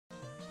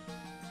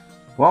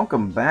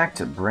Welcome back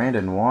to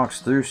Brandon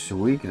Walks Through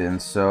Suikoden.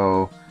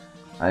 So,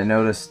 I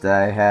noticed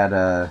I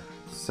had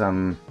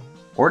some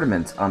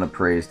ornaments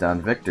unappraised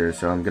on Victor,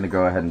 so I'm gonna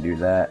go ahead and do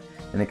that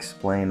and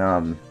explain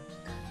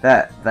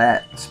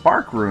that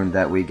spark rune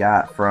that we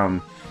got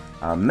from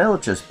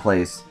Milich's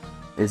place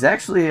is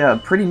actually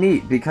pretty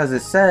neat because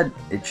it said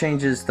it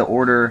changes the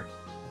order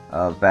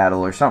of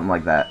battle or something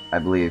like that, I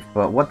believe.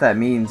 But what that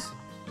means,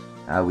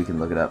 we can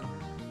look it up.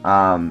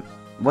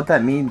 What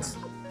that means,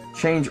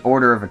 change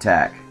order of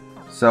attack.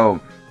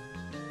 So,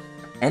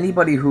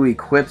 anybody who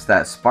equips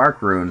that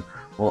spark rune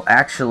will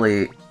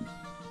actually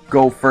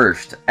go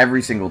first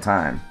every single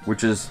time,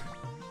 which is,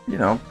 you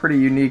know, pretty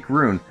unique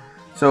rune.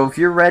 So if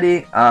you're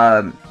ready,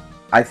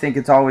 I think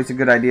it's always a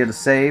good idea to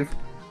save,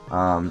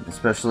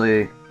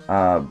 especially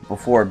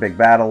before a big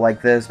battle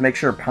like this. Make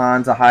sure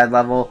Pawn's a high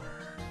level.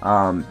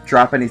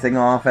 Drop anything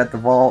off at the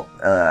vault.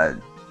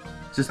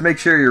 Just make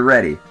sure you're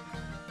ready.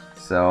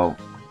 So,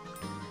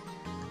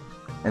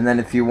 and then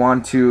if you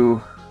want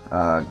to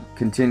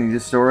continue the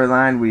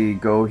storyline, we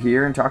go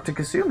here and talk to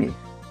Kasumi.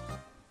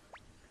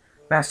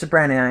 Master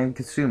Brandon, I am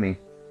Kasumi.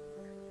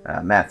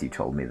 Matthew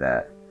told me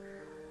that.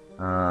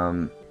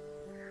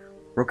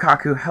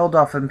 Rokaku held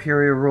off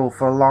Imperial rule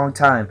for a long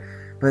time,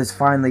 but has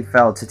finally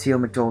fell to Teal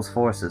McDowell's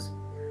forces.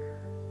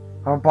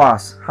 Our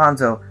boss,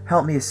 Hanzo,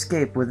 helped me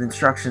escape with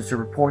instructions to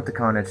report the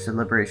carnage to the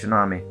Liberation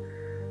Army.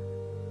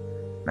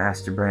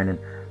 Master Brandon,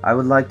 I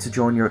would like to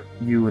join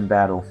you in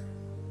battle.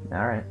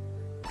 Alright.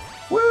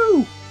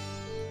 Woo!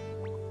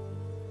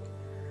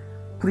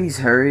 Please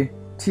hurry.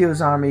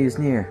 Teal's army is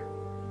near.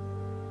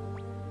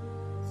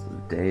 So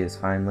the day has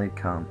finally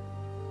come.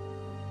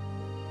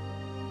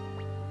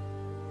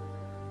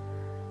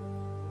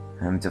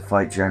 I'm to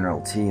fight General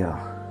Teal.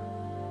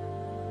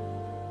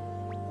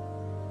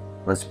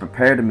 Let's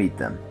prepare to meet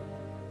them.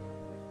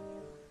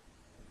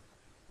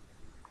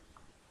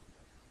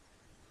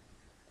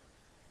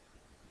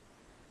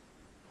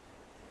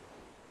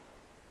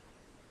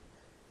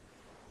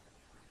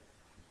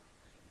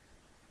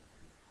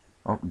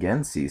 Oh,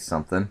 Gen sees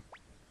something.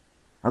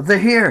 Oh, they're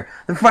here!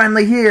 They're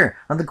finally here!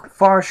 On the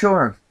far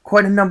shore.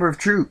 Quite a number of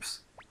troops.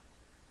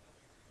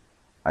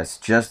 I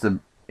suggest to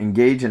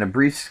engage in a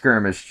brief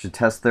skirmish to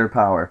test their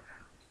power.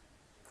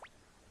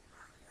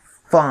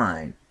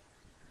 Fine.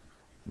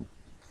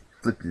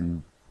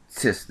 Flippin'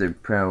 test their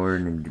power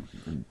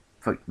and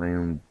fight my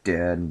own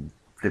dad and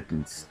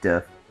flippin'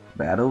 stuff.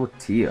 Battle with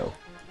Tio.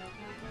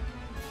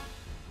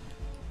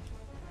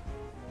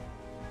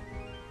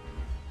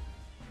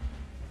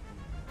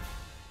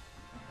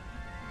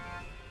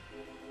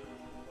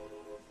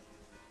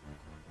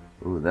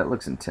 Ooh, that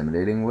looks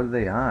intimidating. What are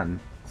they on?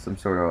 Some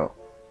sort of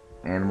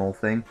animal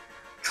thing?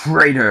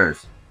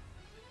 Traitors!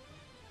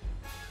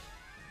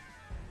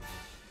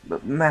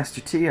 But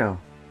Master Tio.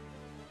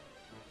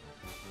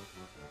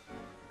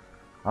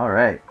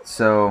 Alright,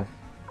 so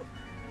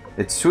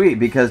it's sweet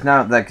because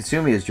now that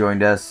Kasumi has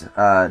joined us,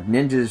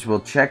 ninjas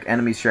will check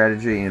enemy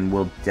strategy and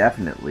will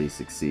definitely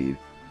succeed.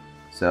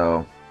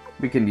 So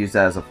we can use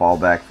that as a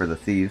fallback for the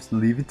thieves.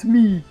 Leave it to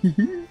me.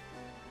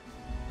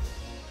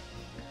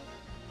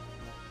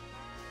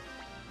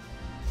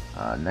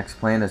 Next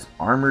plan is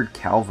Armored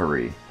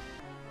Cavalry.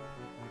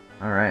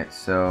 Alright,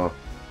 so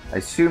I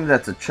assume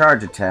that's a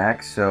charge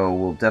attack, so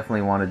we'll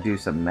definitely want to do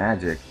some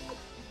magic.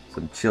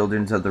 Some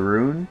Children's of the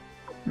Rune,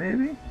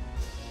 maybe?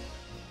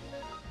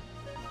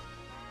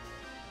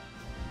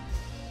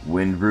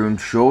 Wind Rune,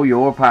 show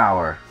your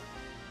power.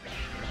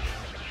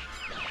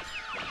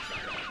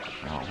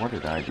 Oh, what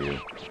did I do?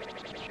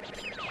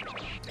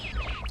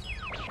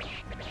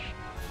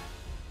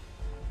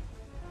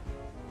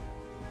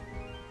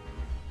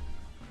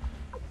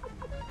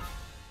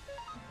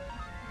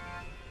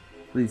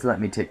 Please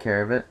let me take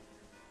care of it.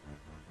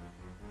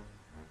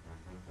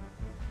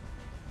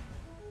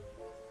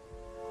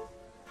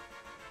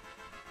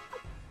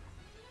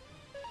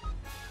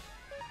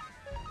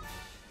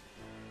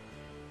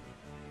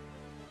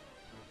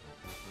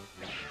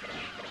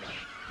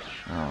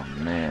 Oh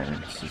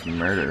man, this is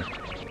murder.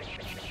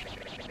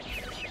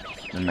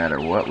 No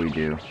matter what we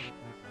do.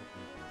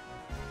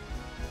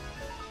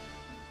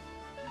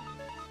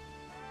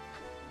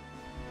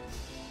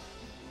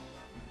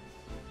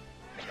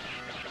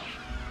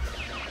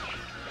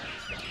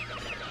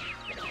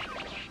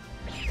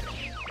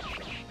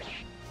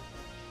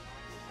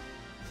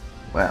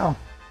 Well,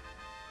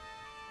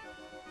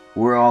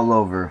 we're all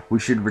over. We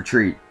should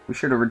retreat. We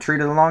should have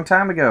retreated a long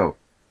time ago.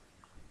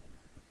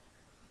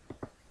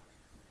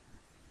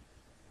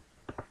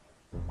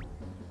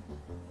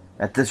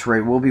 At this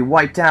rate, we'll be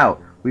wiped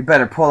out. We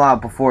better pull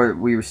out before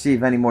we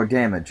receive any more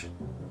damage.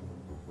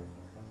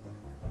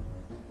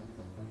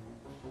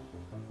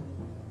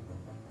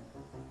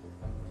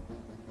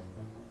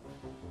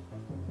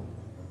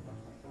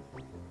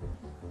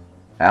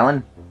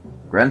 Alan?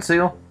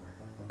 Grenseal?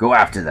 Go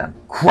after them.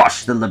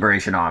 Crush the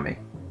Liberation Army.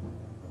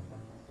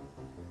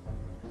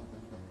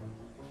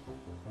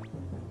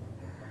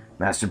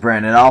 Master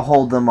Brandon, I'll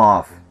hold them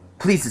off.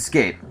 Please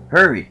escape.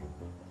 Hurry.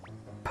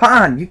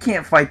 Pawn, you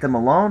can't fight them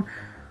alone.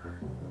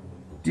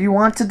 Do you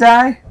want to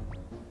die?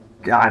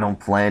 I don't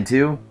plan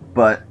to,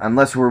 but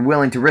unless we're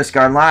willing to risk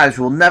our lives,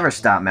 we'll never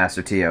stop,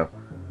 Master Tio.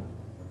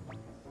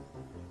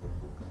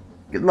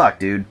 Good luck,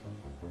 dude.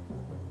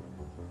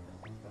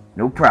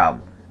 No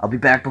problem. I'll be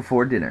back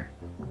before dinner.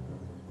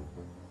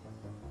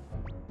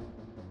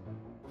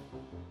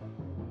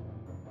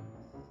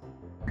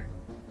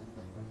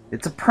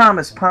 It's a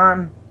promise,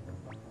 Pon.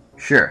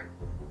 Sure.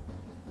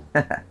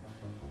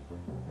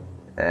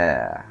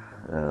 Yeah.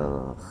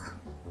 Ugh.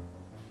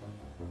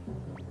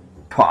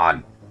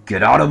 Pon,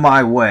 get out of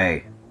my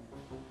way.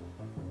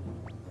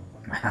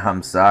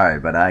 I'm sorry,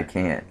 but I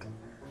can't.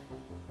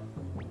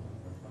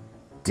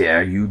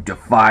 Dare you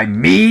defy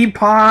me,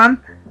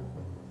 Pon?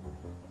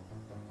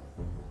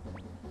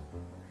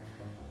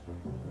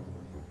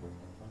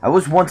 I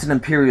was once an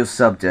Imperial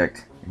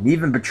subject, and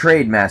even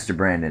betrayed Master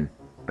Brandon.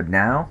 But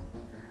now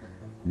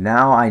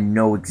I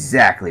know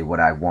exactly what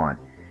I want,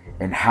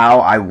 and how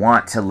I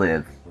want to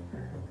live.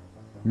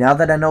 Now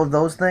that I know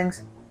those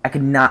things, I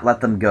cannot let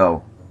them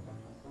go.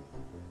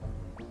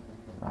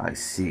 I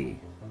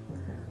see.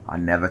 I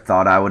never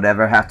thought I would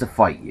ever have to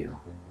fight you.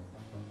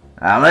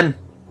 Alan,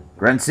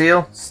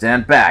 Grenseal,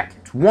 stand back.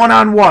 It's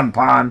one-on-one,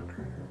 Pon.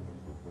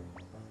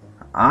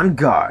 On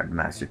guard,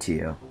 Master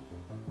Tio.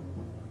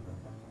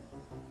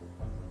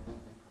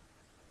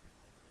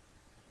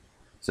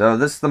 So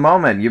this is the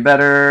moment. You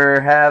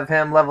better have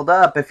him leveled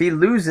up. If he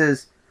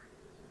loses,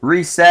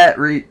 reset,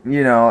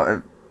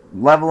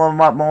 level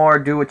him up more,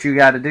 do what you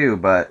gotta do.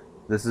 But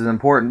this is an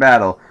important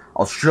battle.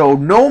 I'll show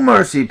no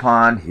mercy,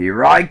 Pon.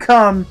 Here I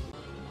come.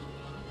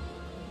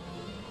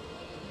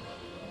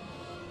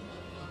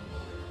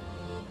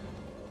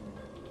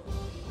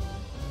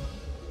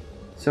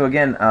 So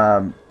again,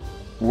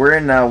 we're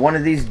in one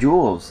of these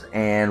duels,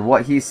 and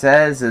what he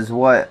says is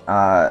what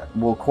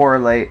will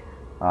correlate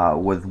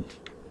with,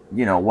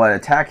 what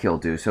attack he'll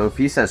do. So if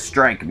he says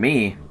strike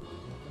me,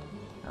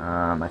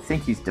 I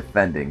think he's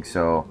defending,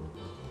 so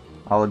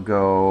I'll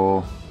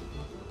go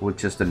with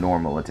just a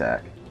normal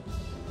attack.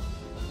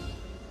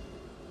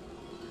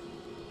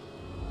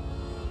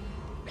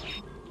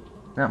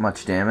 Not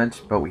much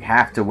damage, but we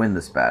have to win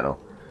this battle.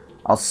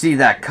 I'll see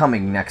that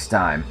coming next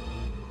time.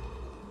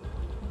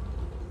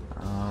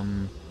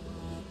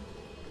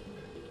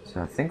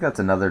 So I think that's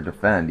another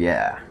defend,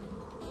 yeah.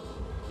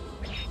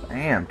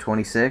 Bam,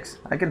 26.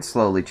 I can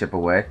slowly chip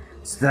away.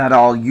 Is that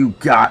all you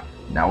got?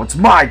 Now it's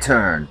my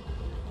turn!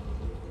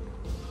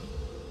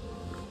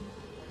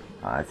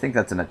 I think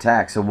that's an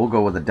attack, so we'll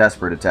go with a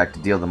desperate attack to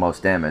deal the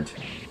most damage.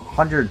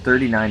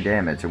 139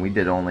 damage, and we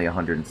did only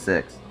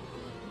 106.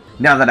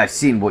 Now that I've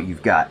seen what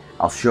you've got,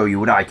 I'll show you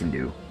what I can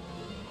do.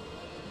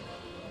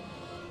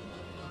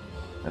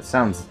 That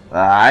sounds...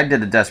 I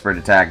did a desperate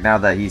attack. Now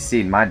that he's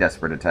seen my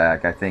desperate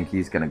attack, I think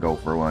he's going to go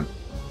for one.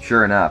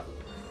 Sure enough.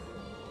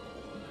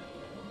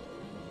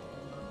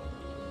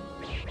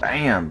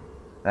 Bam!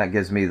 That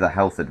gives me the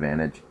health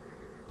advantage.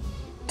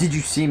 Did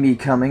you see me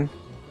coming?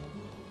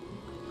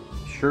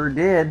 Sure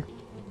did.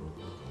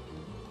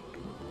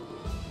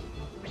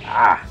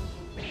 Ah!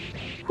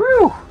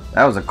 Whew!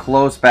 That was a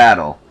close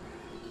battle.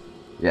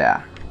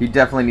 Yeah, he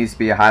definitely needs to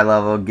be a high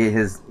level, get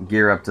his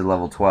gear up to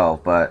level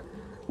 12, but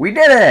we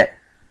did it!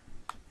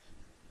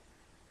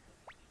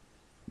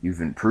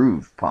 You've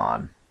improved,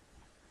 Pon.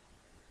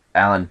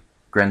 Alan,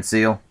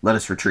 Grenseal, let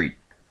us retreat.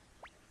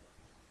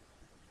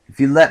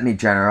 If you let me,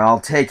 General, I'll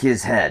take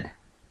his head.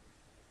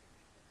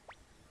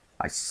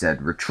 I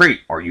said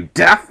retreat. Are you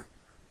deaf?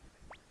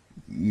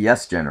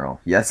 Yes,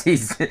 General. Yes,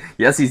 he's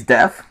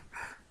deaf.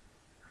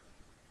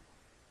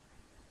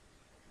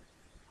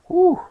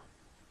 Whew.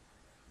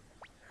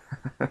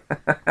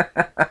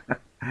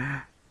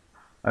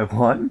 I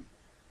won?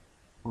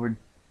 Or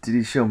did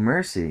he show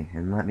mercy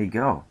and let me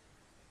go?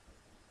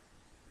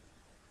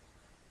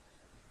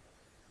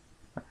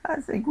 I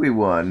think we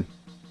won.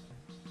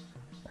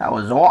 That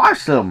was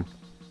awesome!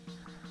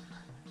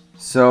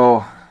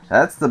 So,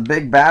 that's the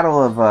big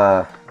battle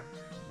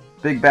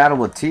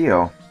with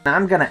Tio.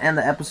 I'm gonna end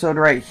the episode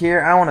right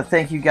here. I want to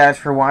thank you guys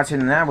for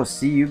watching, and I will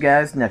see you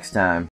guys next time.